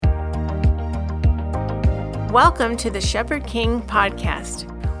Welcome to the Shepherd King podcast.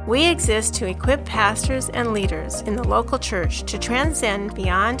 We exist to equip pastors and leaders in the local church to transcend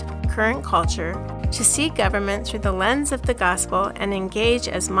beyond current culture, to see government through the lens of the gospel and engage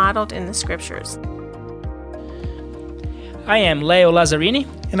as modeled in the scriptures. I am Leo Lazzarini.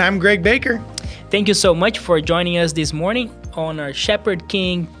 And I'm Greg Baker. Thank you so much for joining us this morning on our Shepherd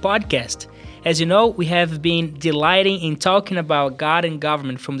King podcast. As you know, we have been delighting in talking about God and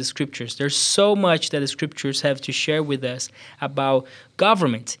government from the scriptures. There's so much that the scriptures have to share with us about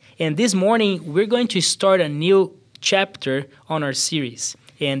government. And this morning, we're going to start a new chapter on our series.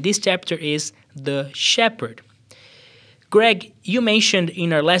 And this chapter is The Shepherd. Greg, you mentioned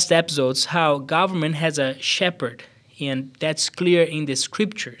in our last episodes how government has a shepherd, and that's clear in the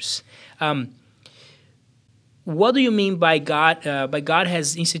scriptures. What do you mean by God? God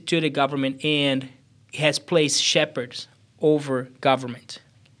has instituted government and has placed shepherds over government?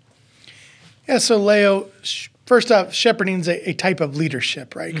 Yeah, so Leo, first off, shepherding is a type of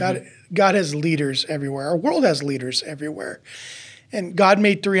leadership, right? Mm-hmm. God has leaders everywhere. Our world has leaders everywhere. And God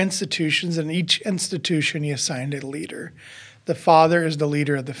made three institutions, and each institution He assigned a leader. The father is the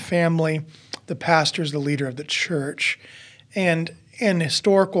leader of the family. The pastor is the leader of the church. And in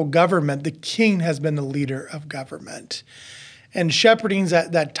historical government, the king has been the leader of government. And shepherding is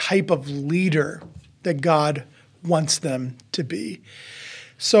that type of leader that God wants them to be.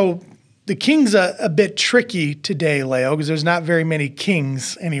 So the king's a bit tricky today, Leo, because there's not very many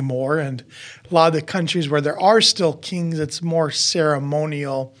kings anymore. And a lot of the countries where there are still kings, it's more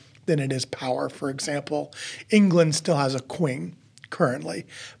ceremonial than it is power. For example, England still has a queen currently,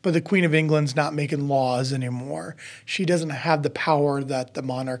 but the Queen of England's not making laws anymore. She doesn't have the power that the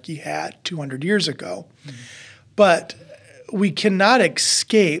monarchy had 200 years ago. Mm-hmm. But we cannot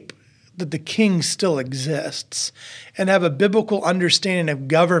escape that the king still exists and have a biblical understanding of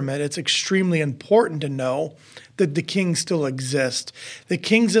government. It's extremely important to know that the king still exists. The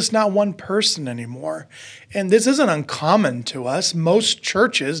king's just not one person anymore. And this isn't uncommon to us. Most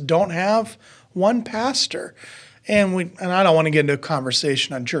churches don't have one pastor. And I don't want to get into a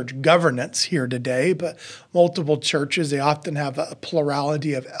conversation on church governance here today, but multiple churches, they often have a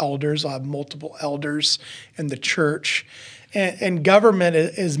plurality of elders. I'll have multiple elders in the church. And government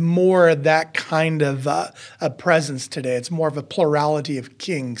is more of that kind of a presence today. It's more of a plurality of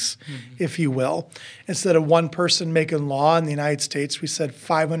kings, if you will. Instead of one person making law in the United States, we said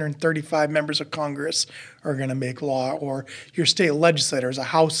 535 members of Congress are going to make law, or your state legislators, a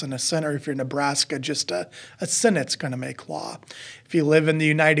House and a Senate. If you're in Nebraska, just a Senate's going to make law. If you live in the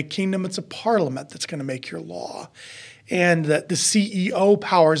United Kingdom, it's a parliament that's going to make your law. And the CEO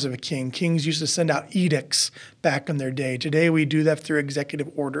powers of a king. Kings used to send out edicts back in their day. Today we do that through executive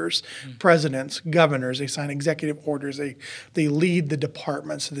orders. Presidents, governors, they sign executive orders. They lead the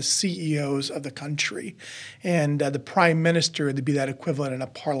departments, the CEOs of the country. And the prime minister would be that equivalent in a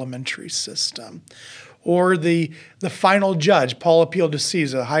parliamentary system. Or the final judge. Paul appealed to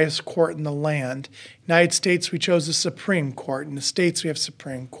Caesar, the highest court in the land. United States, we chose the Supreme Court. In the States, we have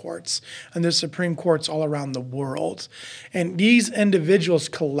Supreme Courts. And there's Supreme Courts all around the world. And these individuals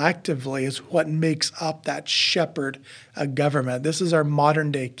collectively is what makes up that shepherd government. This is our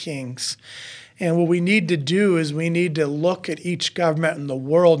modern day kings. And what we need to do is we need to look at each government in the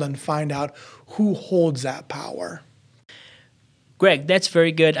world and find out who holds that power. Greg, that's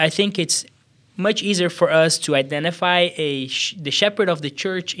very good. I think it's much easier for us to identify the shepherd of the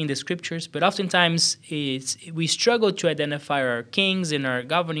church in the scriptures, but oftentimes we struggle to identify our kings and our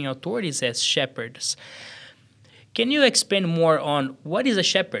governing authorities as shepherds. Can you expand more on what is a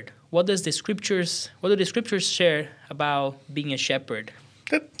shepherd? What do the scriptures share about being a shepherd?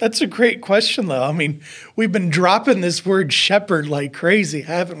 That's a great question, though. I mean, we've been dropping this word shepherd like crazy,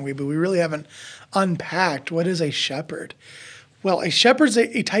 haven't we? But we really haven't unpacked what is a shepherd. Well, a shepherd's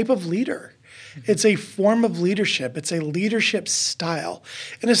a type of leader. It's a form of leadership. It's a leadership style.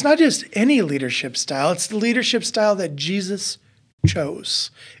 And it's not just any leadership style. It's the leadership style that Jesus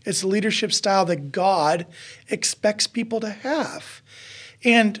chose. It's the leadership style that God expects people to have.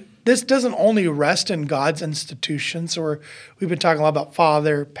 And this doesn't only rest in God's institutions, or we've been talking a lot about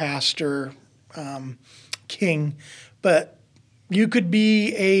father, pastor, king, but you could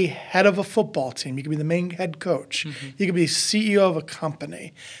be a head of a football team. You could be the main head coach. Mm-hmm. You could be CEO of a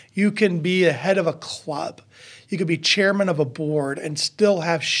company. You can be a head of a club. You could be chairman of a board and still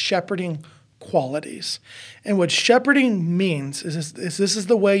have shepherding qualities. And what shepherding means is this is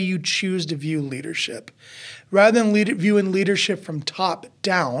the way you choose to view leadership. Rather than viewing leadership from top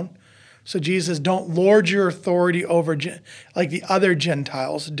down, so Jesus, don't lord your authority over like the other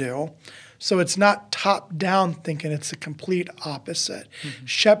Gentiles do. So it's not top-down thinking, it's the complete opposite. Mm-hmm.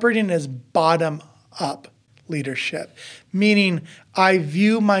 Shepherding is bottom-up leadership, meaning I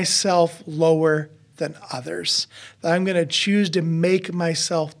view myself lower than others. That I'm going to choose to make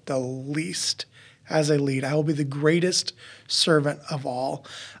myself the least as I lead. I will be the greatest servant of all.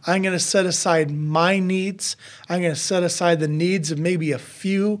 I'm going to set aside my needs. I'm going to set aside the needs of maybe a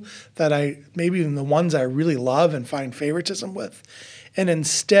few maybe even the ones I really love and find favoritism with. And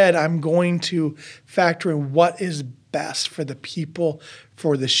instead, I'm going to factor in what is best for the people,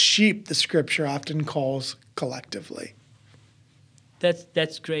 for the sheep, the scripture often calls collectively.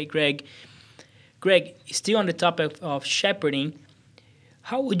 That's great, Greg. Greg, still on the topic of shepherding,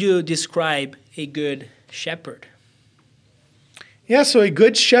 how would you describe a good shepherd? Yeah, so a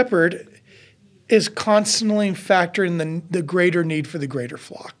good shepherd is constantly factoring the greater need for the greater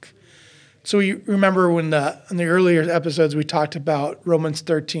flock. So you remember in the earlier episodes we talked about Romans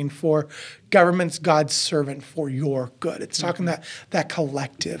 13:4, government's God's servant for your good. It's talking that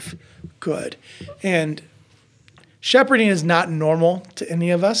collective good. And shepherding is not normal to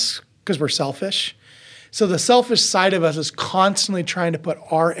any of us because we're selfish. So the selfish side of us is constantly trying to put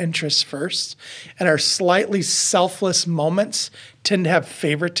our interests first, and our slightly selfless moments tend to have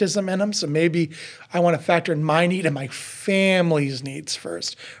favoritism in them. So maybe I want to factor in my need and my family's needs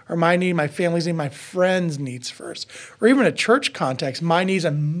first, or my need, my family's need, my friends' needs first, or even a church context, my needs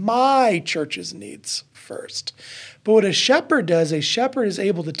and my church's needs first. But what a shepherd does, a shepherd is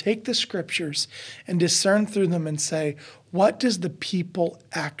able to take the scriptures and discern through them and say, what does the people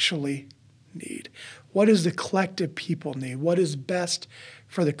actually need? What does the collective people need? What is best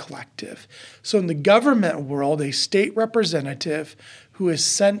for the collective? So in the government world, a state representative who is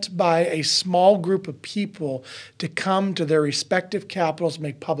sent by a small group of people to come to their respective capitals,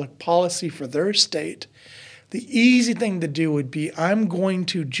 make public policy for their state, the easy thing to do would be, I'm going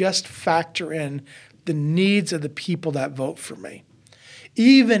to just factor in the needs of the people that vote for me,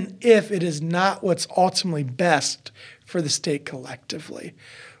 even if it is not what's ultimately best for the state collectively.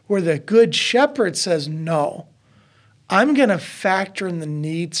 Where the good shepherd says, no, I'm going to factor in the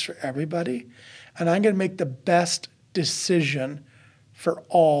needs for everybody, and I'm going to make the best decision for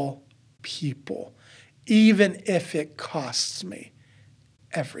all people, even if it costs me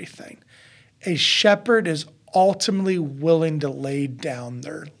everything. A shepherd is ultimately willing to lay down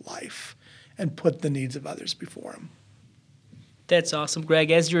their life and put the needs of others before him. That's awesome,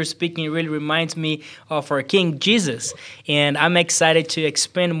 Greg. As you're speaking, it really reminds me of our King Jesus. And I'm excited to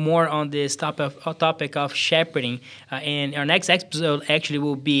expand more on this topic of shepherding. And our next episode actually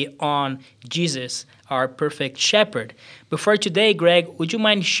will be on Jesus, our perfect shepherd. But for today, Greg, would you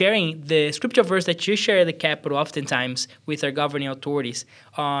mind sharing the scripture verse that you share at the Capitol oftentimes with our governing authorities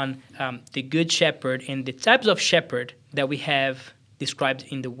on the good shepherd and the types of shepherd that we have described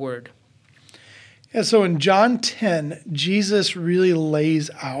in the Word? Yeah, so in John 10, Jesus really lays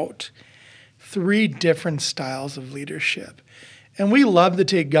out 3 different styles of leadership. And we love to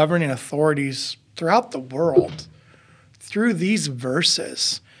take governing authorities throughout the world through these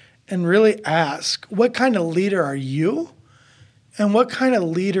verses and really ask, what kind of leader are you? And what kind of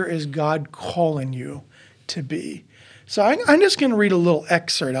leader is God calling you to be? So I'm just going to read a little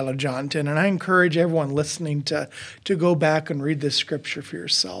excerpt out of John 10, and I encourage everyone listening to go back and read this scripture for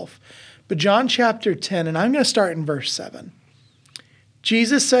yourself. But John chapter 10, and I'm going to start in verse 7.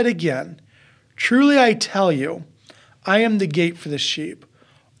 Jesus said again, truly I tell you, I am the gate for the sheep.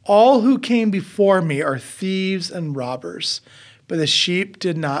 All who came before me are thieves and robbers, but the sheep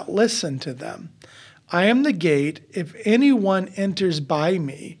did not listen to them. I am the gate. If anyone enters by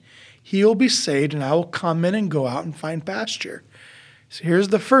me, he will be saved, and I will come in and go out and find pasture. So here's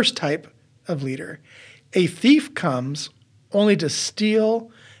the first type of leader. A thief comes only to steal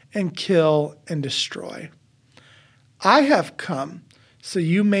and kill and destroy. I have come so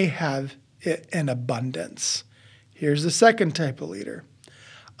you may have it in abundance. Here's the second type of leader.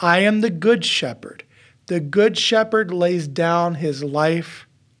 I am the good shepherd. The good shepherd lays down his life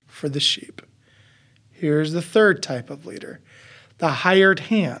for the sheep. Here's the third type of leader. The hired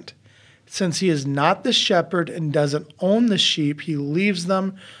hand. Since he is not the shepherd and doesn't own the sheep, he leaves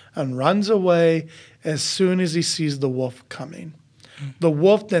them and runs away as soon as he sees the wolf coming. The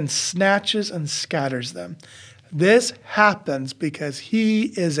wolf then snatches and scatters them. This happens because he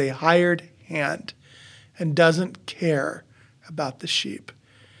is a hired hand and doesn't care about the sheep.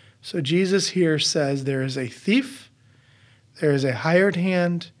 So Jesus here says there is a thief, there is a hired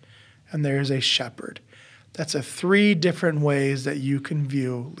hand, and there is a shepherd. That's 3 different ways that you can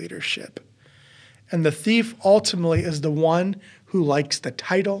view leadership. And the thief ultimately is the one who likes the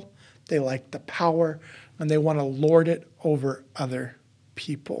title, they like the power, and they want to lord it over other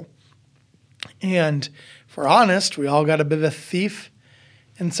people. And if we're honest, we all got a bit of a thief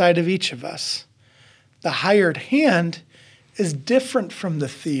inside of each of us. The hired hand is different from the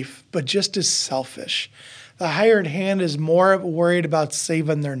thief, but just as selfish. The hired hand is more worried about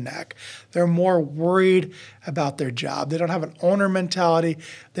saving their neck. They're more worried about their job. They don't have an owner mentality.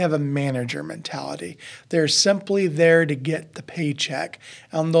 They have a manager mentality. They're simply there to get the paycheck,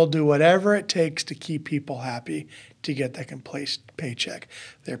 and they'll do whatever it takes to keep people happy to get that paycheck.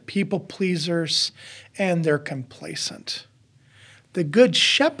 They're people pleasers, and they're complacent. The good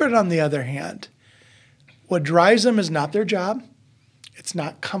shepherd, on the other hand, what drives them is not their job. It's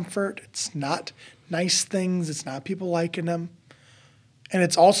not comfort. It's not nice things. It's not people liking them. And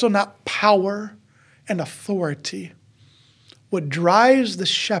it's also not power and authority. What drives the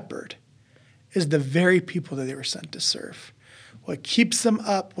shepherd is the very people that they were sent to serve. What keeps them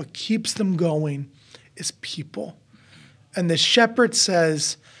up, what keeps them going is people. And the shepherd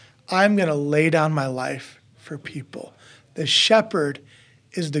says, I'm going to lay down my life for people. The shepherd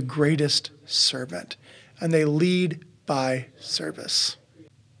is the greatest servant, and they lead by service.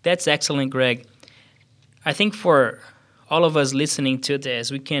 That's excellent, Greg. I think for all of us listening to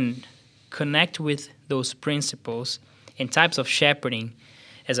this, we can connect with those principles and types of shepherding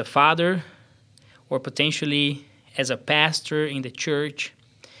as a father or potentially as a pastor in the church.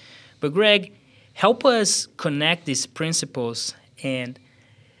 But Greg, help us connect these principles and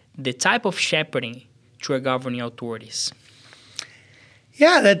the type of shepherding to our governing authorities.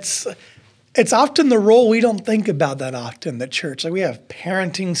 Yeah, it's often the role we don't think about that often in the church. Like we have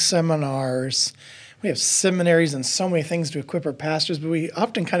parenting seminars, we have seminaries and so many things to equip our pastors, but we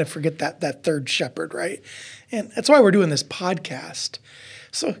often kind of forget that third shepherd, right? And that's why we're doing this podcast.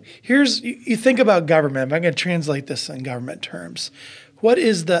 So you think about government. I'm going to translate this in government terms.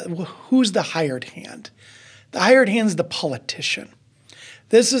 Who's the hired hand? The hired hand is the politician.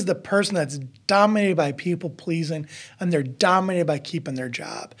 This is the person that's dominated by people pleasing, and they're dominated by keeping their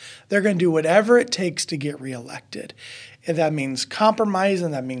job. They're going to do whatever it takes to get reelected. If that means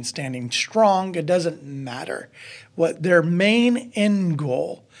compromising, that means standing strong, it doesn't matter. What their main end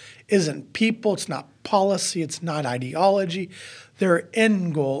goal isn't people, it's not policy, it's not ideology. Their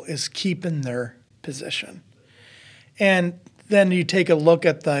end goal is keeping their position. And then you take a look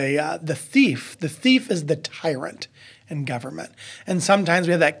at the thief. The thief is the tyrant in government. And sometimes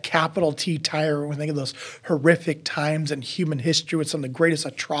we have that capital T tyrant when we think of those horrific times in human history when some of the greatest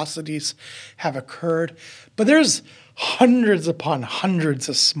atrocities have occurred. But there's hundreds upon hundreds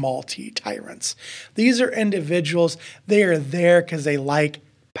of small t tyrants. These are individuals, they are there because they like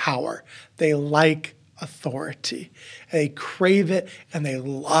power. They like authority. They crave it and they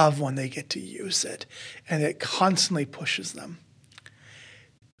love when they get to use it. And it constantly pushes them.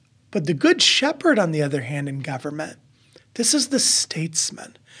 But the good shepherd, on the other hand, in government, this is the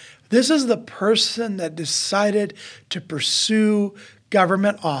statesman. This is the person that decided to pursue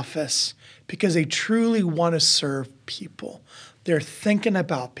government office because they truly want to serve people. They're thinking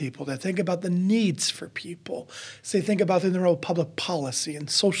about people. They think about the needs for people. So they think about the role of public policy and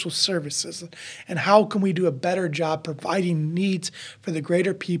social services and how can we do a better job providing needs for the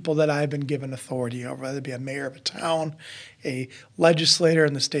greater people that I've been given authority over, whether it be a mayor of a town, a legislator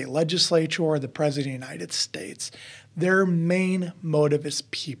in the state legislature, or the president of the United States. Their main motive is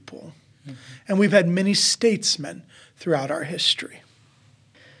people. Mm-hmm. And we've had many statesmen throughout our history.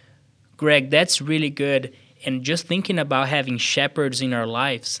 Greg, that's really good. And just thinking about having shepherds in our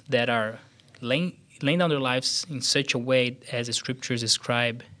lives that are laying down their lives in such a way as the scriptures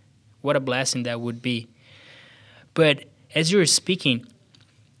describe, what a blessing that would be. But as you're speaking,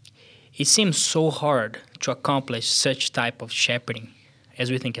 it seems so hard to accomplish such type of shepherding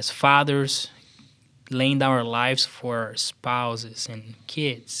as we think as fathers, laying down our lives for our spouses and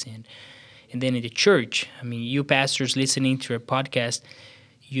kids, and then in the church. I mean, you pastors listening to our podcast,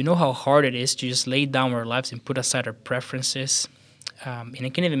 you know how hard it is to just lay down our lives and put aside our preferences. And I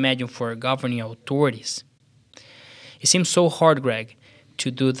can't even imagine for our governing authorities. It seems so hard, Greg, to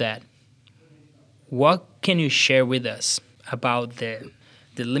do that. What can you share with us about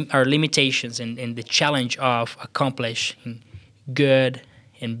our limitations and the challenge of accomplishing good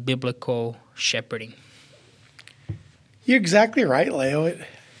and biblical shepherding? You're exactly right, Leo.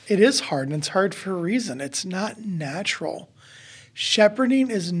 It is hard, and it's hard for a reason. It's not natural.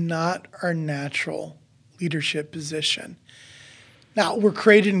 Shepherding is not our natural leadership position. Now, we're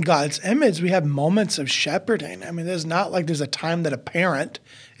created in God's image. We have moments of shepherding. I mean, there's not like there's a time that a parent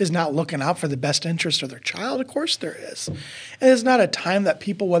is not looking out for the best interest of their child. Of course there is. And there's not a time that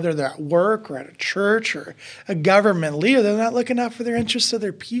people, whether they're at work or at a church or a government leader, they're not looking out for their interests of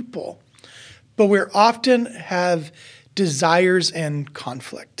their people. But we often have desires and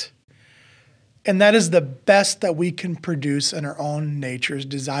conflict. And that is the best that we can produce in our own nature's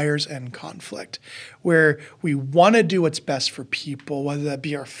desires and conflict, where we want to do what's best for people, whether that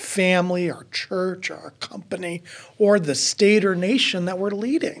be our family, our church, or our company, or the state or nation that we're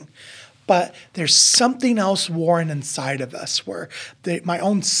leading. But there's something else warring inside of us where my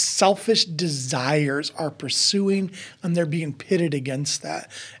own selfish desires are pursuing and they're being pitted against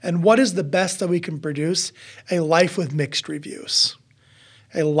that. And what is the best that we can produce? A life with mixed reviews.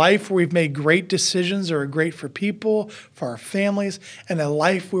 A life where we've made great decisions that are great for people, for our families, and a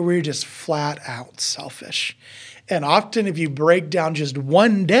life where we're just flat out selfish. And often if you break down just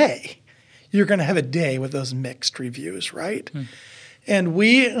one day, you're going to have a day with those mixed reviews, right? And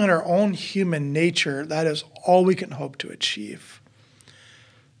we, in our own human nature, that is all we can hope to achieve.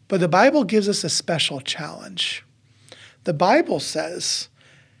 But the Bible gives us a special challenge. The Bible says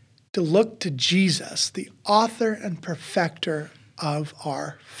to look to Jesus, the author and perfecter of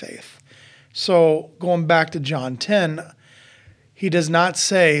our faith. So going back to John 10, he does not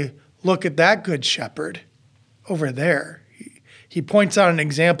say, look at that good shepherd over there. He points out an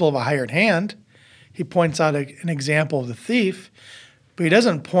example of a hired hand. He points out an example of the thief, but he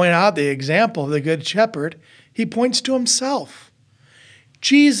doesn't point out the example of the good shepherd. He points to himself.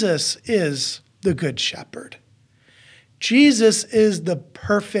 Jesus is the good shepherd. Jesus is the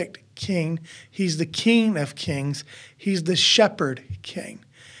perfect King. He's the King of kings. He's the shepherd king.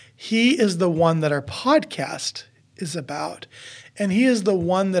 He is the one that our podcast is about. And he is the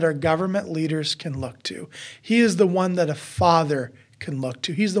one that our government leaders can look to. He is the one that a father can look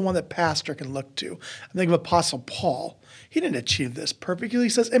to. He's the one that pastor can look to. I think of Apostle Paul. He didn't achieve this perfectly. He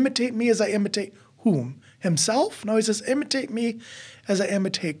says, imitate me as I imitate whom? Himself? No, he says, imitate me as I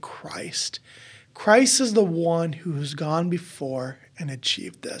imitate Christ. Christ is the one who has gone before and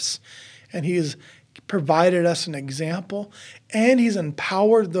achieved this. And he has provided us an example, and he's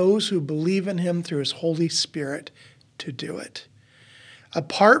empowered those who believe in him through his Holy Spirit to do it.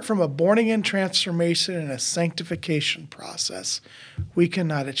 Apart from a born-again transformation and a sanctification process, we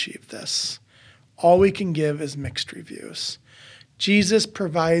cannot achieve this. All we can give is mixed reviews. Jesus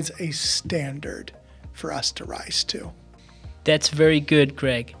provides a standard for us to rise to. That's very good,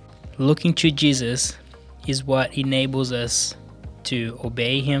 Greg. Looking to Jesus is what enables us to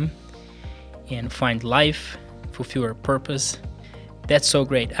obey him and find life, fulfill our purpose. That's so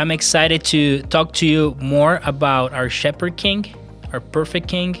great. I'm excited to talk to you more about our Shepherd King, our perfect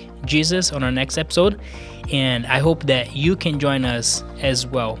King, Jesus, on our next episode. And I hope that you can join us as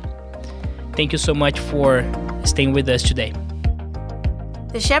well. Thank you so much for staying with us today.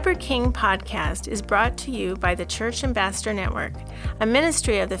 The Shepherd King podcast is brought to you by the Church Ambassador Network, a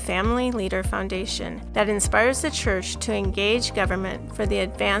ministry of the Family Leader Foundation that inspires the church to engage government for the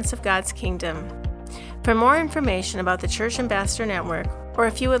advance of God's kingdom. For more information about the Church Ambassador Network, or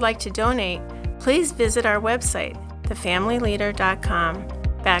if you would like to donate, please visit our website,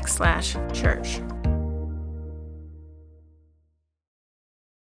 thefamilyleader.com/church.